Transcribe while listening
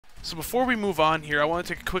So before we move on here, I want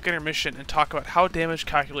to take a quick intermission and talk about how damage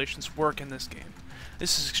calculations work in this game.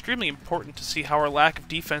 This is extremely important to see how our lack of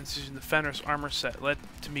defense using the Fenris armor set led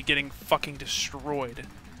to me getting fucking destroyed.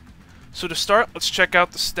 So to start, let's check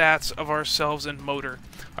out the stats of ourselves and Motor.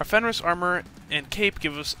 Our Fenris armor and cape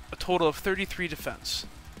give us a total of 33 defense.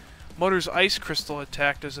 Motor's ice crystal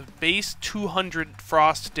attack does a base 200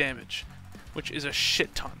 frost damage, which is a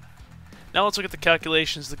shit ton. Now let's look at the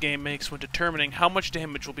calculations the game makes when determining how much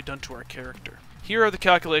damage will be done to our character. Here are the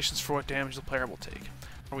calculations for what damage the player will take.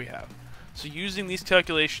 Here we have. So using these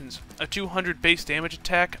calculations, a 200 base damage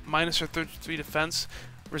attack minus our 33 defense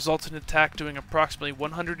results in an attack doing approximately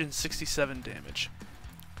 167 damage.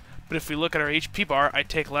 But if we look at our HP bar, I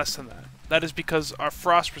take less than that. That is because our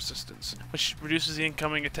frost resistance, which reduces the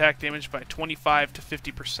incoming attack damage by 25 to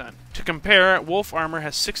 50%. To compare, Wolf armor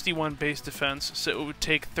has 61 base defense, so it would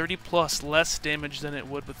take 30 plus less damage than it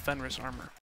would with Fenris armor.